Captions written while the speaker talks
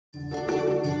Over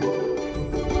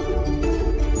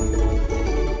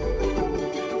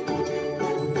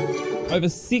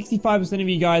 65% of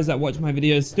you guys that watch my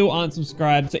videos still aren't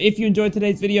subscribed. So if you enjoyed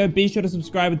today's video, be sure to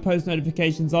subscribe with post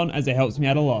notifications on, as it helps me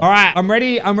out a lot. All right, I'm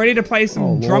ready to play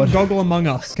some Drunk Goggle Among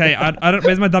Us. Okay, I don't,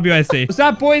 where's my WASD? What's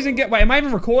up, boys and wait, am I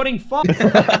even recording? Fuck.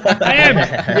 I am.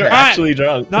 You're actually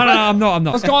drunk. No, I'm not.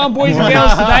 What's going on, boys and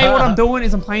girls? Today, what I'm doing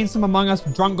is I'm playing some Among Us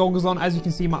with drunk goggles on. As you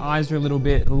can see, my eyes are a little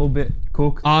bit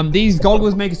cooked. These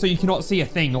goggles make it so you cannot see a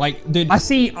thing. Like, dude, I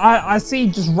see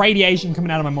just radiation coming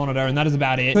out of my monitor, and that is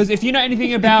about it. Because if you know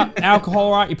anything about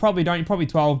alcohol, right? You probably don't. You're probably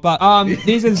 12. But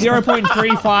these are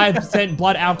 0.35%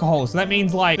 blood alcohol. So that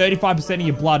means like 35% of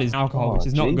your blood is alcohol, which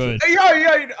is not good. Yo,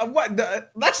 what?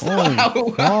 That's not how it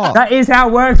works. That is how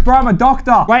it works, bro. I'm a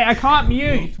doctor. Wait, I can't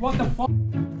mute. What the fuck?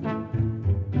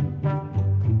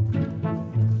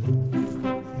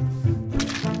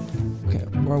 Okay,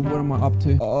 bro, what am I up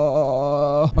to?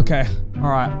 Okay, all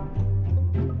right.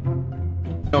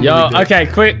 Yo, okay,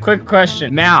 quick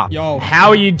question. Mal, yo, how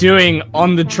are you doing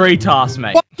on the tree task,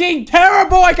 mate? Fucking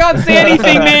terrible! I can't see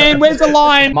anything, man. Where's the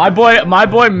line? My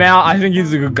boy Mal, I think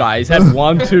he's a good guy. He's had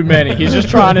one too many. He's just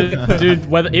trying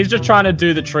to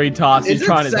do the tree task. He's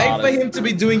trying Is it safe for him to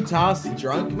be doing tasks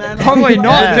drunk, man? Probably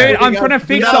not, dude. I'm trying to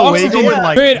fix the oxygen.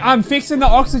 Dude, I'm fixing the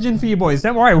oxygen for you boys.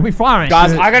 Don't worry, we'll be fine.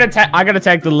 Guys, I gotta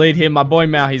take the lead here. My boy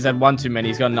Mal, he's had one too many.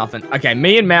 He's got nothing. Okay,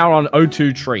 me and Mal are on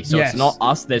O2 tree, so it's not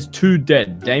us. There's two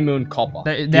dead. Damu and Copper.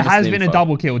 There has been a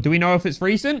double kill. Do we know if it's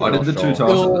recent? I did the two tasks at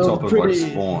the top of like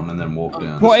spawn and then walked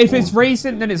down. Well, if it's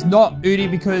recent, then it's not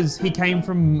Udi because he came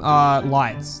from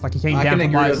lights. Like he came down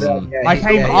from lights. I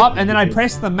came up and then I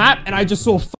pressed the map and I just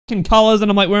saw fucking colors and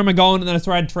I'm like, where am I going? And then I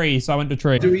saw I had trees, so I went to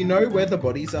tree. Do we know where the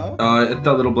bodies are? At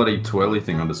that little bloody twirly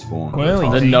thing under spawn.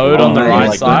 The node on the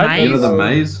right side. You know the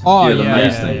maze? Oh, yeah, the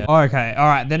maze thing. Oh, okay, all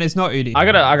right, then it's not Udi. I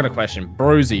got a question.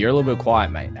 Bruzy, you're a little bit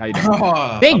quiet, mate. How you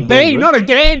doing? Big B, not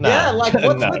again. Yeah, like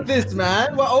what's with this,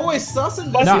 man? We're always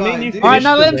sussing this. All right,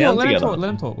 now let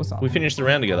him talk. What's up? We finished the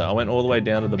round together. I went all the way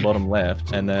down to the bottom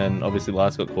left, and then obviously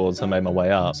lights got called, so I made my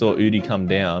way up. Saw Udi come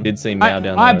down. Did see Mao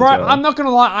down there. Bro, I'm not gonna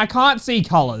lie. I can't see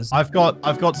colors. I've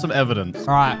got some evidence.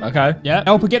 All right. Okay. Yeah.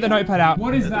 Elpa, get the notepad out.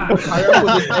 What is that?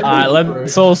 All right,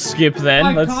 let's all skip then.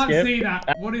 I can't see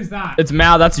that. What is that? It's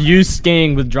Mao. That's you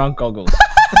skiing with drunk goggles.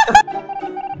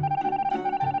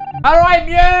 All right,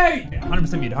 mute!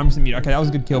 100% mute, 100% mute. Okay, that was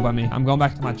a good kill by me. I'm going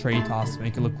back to my tree task to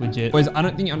make it look legit. Boys, I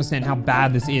don't think you understand how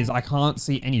bad this is. I can't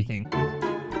see anything.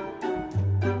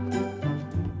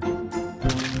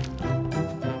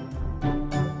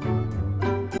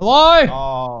 Hello?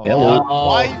 Oh. Hello.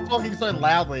 Why are you talking so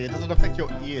loudly? It doesn't affect your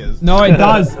ears. No, it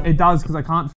does. It does, because I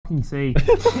can't fucking see.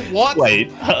 What?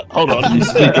 Wait, hold on. You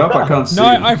speak up, I can't see.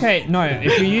 No, okay, no.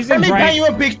 If you're using Let me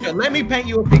paint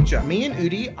you a picture. Me and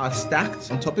Udi are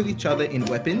stacked on top of each other in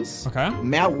weapons. Okay.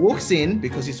 Mal walks in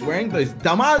because he's wearing those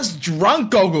dumbass drunk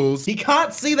goggles. He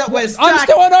can't see that we're stacked. I'm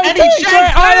still on and he O2 tree!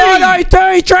 shouts I'm on me!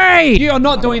 O2 tree! You are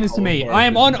not doing this to me. I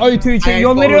am on O2 tree.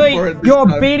 You're literally, you're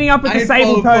beating up a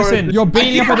disabled person. You're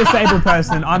beating up a disabled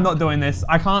person. I'm not doing this.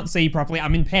 I can't see properly.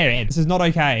 I'm impaired. This is not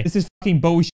okay. This is fucking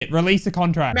bullshit. Release the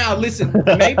contract. Now listen,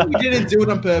 maybe you didn't do it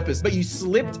on purpose, but you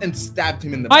slipped and stabbed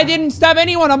him in the back. I didn't stab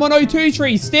anyone. I'm on O2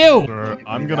 tree still. Sir,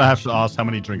 I'm gonna have to ask how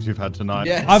many drinks you've had tonight.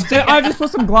 Yes. I've just put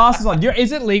some glasses on.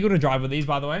 Is it legal to drive with these,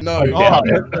 by the way? No.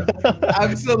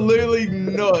 Absolutely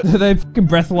not. They fucking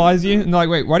breathalyze you and they're like,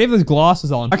 wait, why do you have those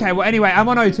glasses on? Okay, well, anyway, I'm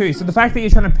on O2. So the fact that you're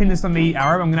trying to pin this on me,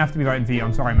 Arab, I'm gonna have to be voting for you.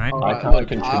 I'm sorry, mate. I can't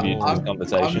contribute to this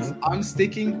conversation. I'm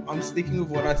sticking with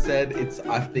what I said.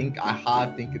 I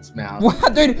hard think it's Mal.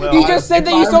 What, dude? Well, you just said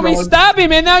that you saw me stab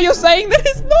him, and now you're saying that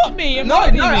it's not me.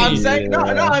 I'm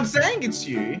saying it's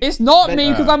you. It's not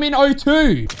me because I'm in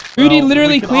O2. Udi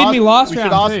literally cleared me last round. We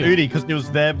should ask Udi because he was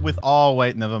there with. Oh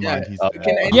wait, never mind.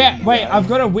 Yeah, wait. I've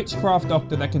got a witchcraft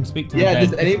doctor that can speak to me. Yeah.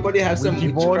 Does anybody have some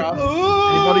Ouija board? witchcraft?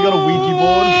 Anybody got a Ouija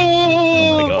board?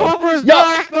 Oh my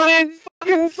God.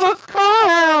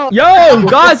 Yo,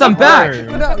 guys, I'm back.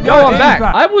 Yo, I'm back.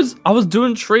 back. I was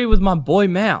doing tree with my boy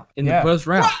Mao in the first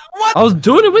round. What? I was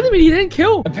doing it with him and he didn't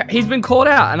kill. He's been called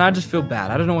out and I just feel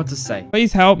bad. I don't know what to say.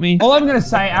 Please help me. All I'm gonna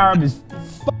say, Arab, is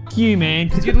fuck you, man.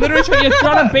 Because you're literally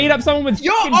trying to beat up someone with.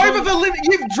 You're over the limit.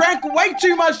 You've drank way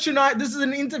too much tonight. This is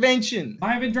an intervention.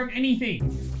 I haven't drunk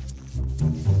anything.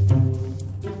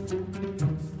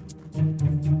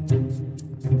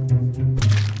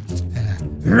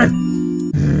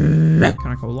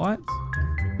 Can I call lights?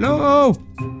 No!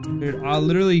 Dude, I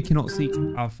literally cannot see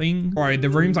a thing. Bro, the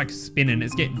room's like spinning.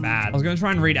 It's getting bad. I was gonna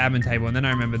try and read admin table and then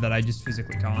I remembered that I just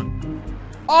physically can't.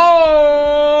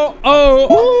 Oh!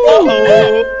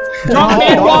 Drunk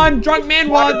man won. Drunk man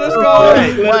won. Let's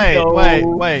go.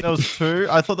 Wait. There was 2?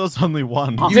 I thought there was only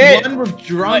 1. You Dude. won with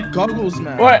drunk goggles,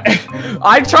 man. What?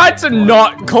 I tried to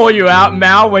not call you out,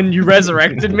 Mal, when you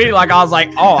resurrected me. Like, I was like,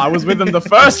 oh, I was with him the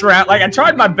first round. Like, I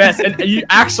tried my best, and you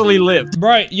actually lived.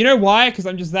 Bro, you know why? Because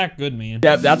I'm just that good, man.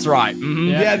 Yep, that's right.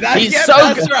 Mhm. Yeah, that's, He's yeah, so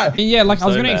that's good. right. Yeah, like I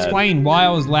was So gonna bad. explain why I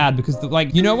was loud because,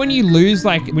 like, you know, when you lose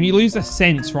a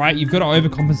sense, right? You've got to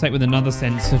overcompensate with another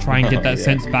sense to try and get that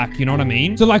sense back. You know what I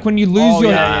mean? So, like, when you lose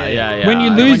yeah. when you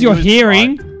When lose you your lose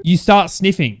hearing, you start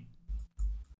sniffing.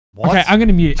 What? Okay, I'm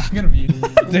gonna mute.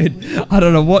 Dude, I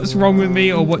don't know what's wrong with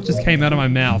me or what just came out of my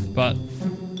mouth, but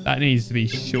that needs to be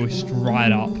shushed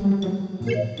right up.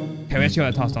 Okay, we actually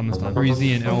got that task done this time.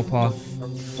 Breezy and Elpa.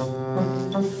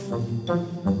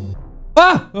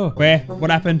 Ah! Oh, where?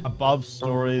 What happened? Above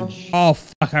storage. Oh,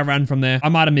 fuck, I ran from there. I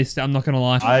might have missed it, I'm not gonna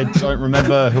lie. I don't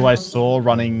remember who I saw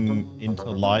running into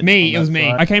light. Me, on it was that me.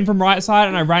 side. I came from right side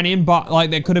and I ran in, but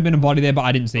like there could have been a body there, but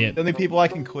I didn't see it. The only people I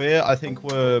can clear, I think,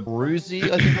 were Bruzy,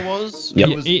 I think it was. Yep.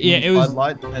 Who was Yeah, it was- inside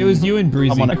light, It was you and Bruzy.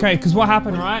 someone- Okay, because what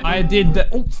happened, right? I did the...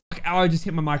 Oh, fuck. Ow, I just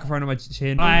hit my microphone on my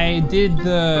chin. I did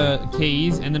the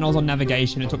keys, and then I was on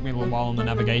navigation. It took me a little while on the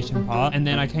navigation part. And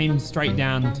then I came straight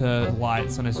down to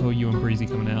lights, and I saw you and Bruzy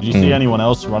coming out. Did you see anyone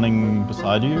else running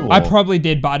beside you? I or- probably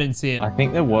did, but I didn't see it. I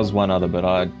think there was one other, but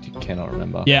I cannot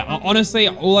remember. Yeah, honestly,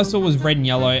 all I saw was red and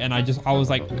yellow, and I was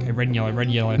like, okay, red and yellow, red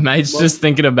and yellow. Mate's just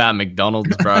thinking about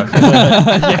McDonald's, bro.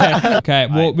 Yeah. Okay,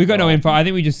 well, we got no info. I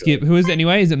think we just skip. Who is it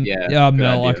anyway? Is it Yeah, Mel? good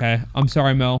idea. Okay. I'm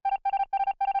sorry, Mel.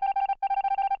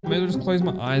 Maybe I'll just close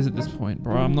my eyes at this point,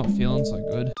 bro. I'm not feeling so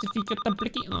good. If you get the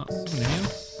blicky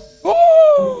ass.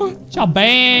 Oh!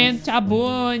 Chaban,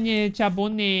 chabone,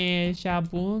 chabone,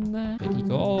 chabona. There you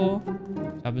go.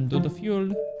 Chabon do the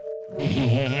fuel.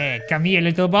 Come here,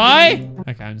 little boy.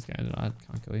 Okay, I'm just kidding. I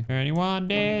can't kill you. Anyone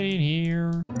dead in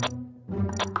here?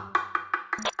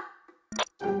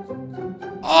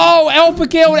 Oh, Elpa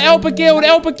killed, Elpa killed,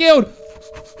 Elpa killed.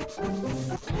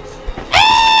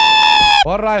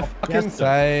 What did I fucking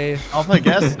say? I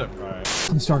guessed it, bro.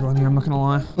 I'm struggling here, I'm not gonna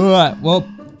lie. All right, well,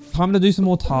 time to do some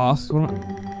more tasks.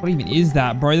 What even is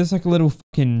that, bro? That's like a little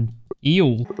fucking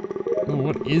eel. Oh,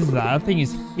 what is that? That thing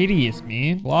is hideous,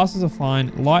 man. Glasses are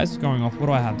fine. Lights are going off. What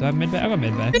do I have? Do I have medbay? I got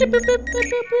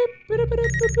medbay.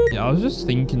 Yeah, I was just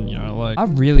thinking, you know, like, I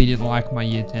really didn't like my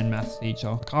year 10 maths teacher.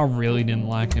 Like, I really didn't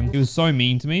like him. He was so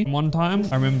mean to me. One time,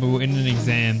 I remember we were in an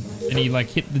exam and he like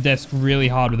hit the desk really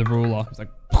hard with a ruler. He was like,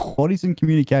 Bodies and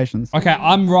communications. okay,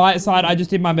 I'm right side. I just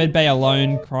did my medbay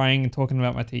alone, crying and talking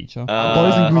about my teacher.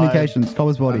 Bodies and communications.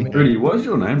 Cobber's body. Rudy, what is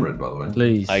your name read, by the way?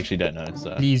 Please. I actually don't know,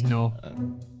 so. Please no.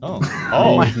 Oh.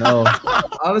 No.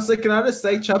 Honestly, can I just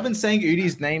say, Chubbin saying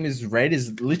Udi's name is red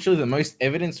is literally the most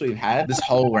evidence we've had this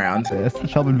whole round. Yes,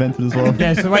 Chubb invented as well.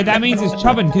 Yeah, so wait, that means it's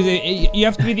chubbing because you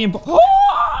have to be the Oh!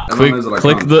 Quick, Everyone knows that I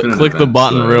click can't the finish click the events,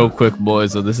 button so- real quick,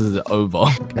 boys, or this is over.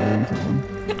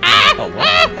 Oh,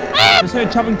 what? Just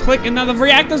heard chubbing click and now the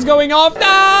reactor's going off.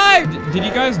 No! Did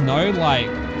you guys know, like,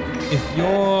 if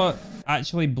you're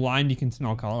actually blind, you can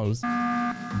smell colors?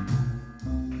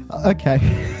 Okay.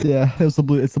 Yeah, it was the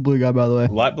blue. It's the blue guy, by the way.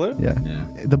 Light blue? Yeah,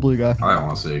 Yeah, the blue guy. I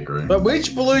honestly agree. But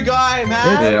which blue guy,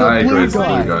 man? Yeah, the I agree. blue It's the blue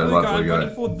guy. guy, light I'm blue voting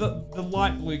guy. for the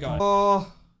light blue guy. Oh,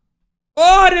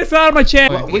 I didn't fall out of my chair.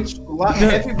 Which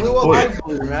heavy blue or light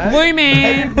blue, man? Blue Heavy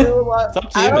man. blue or light? It's up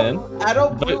to you, man.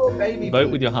 Adult blue or baby blue?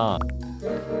 Vote with your heart.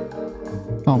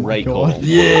 Oh my Great god. call.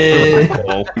 Yeah. Great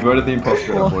call. You voted the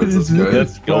imposter out, boys. Let's is go. it?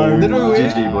 Let's go. Did we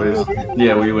win? GG, boys.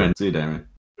 Yeah, we win. See you, Damien.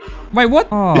 Wait, what?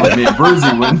 Oh, Me and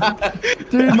Bruzy win.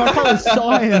 Dude, my car was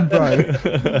cyan,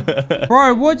 bro.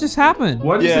 bro, what just happened?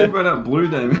 Why did you say vote out blue,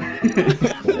 Damien?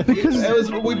 Because It was,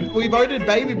 we voted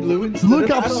baby blue instead look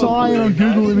of up adult cyan blue. on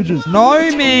Google Images. No,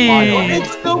 man.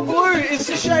 It's still blue. It's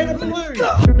a shade of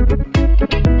blue.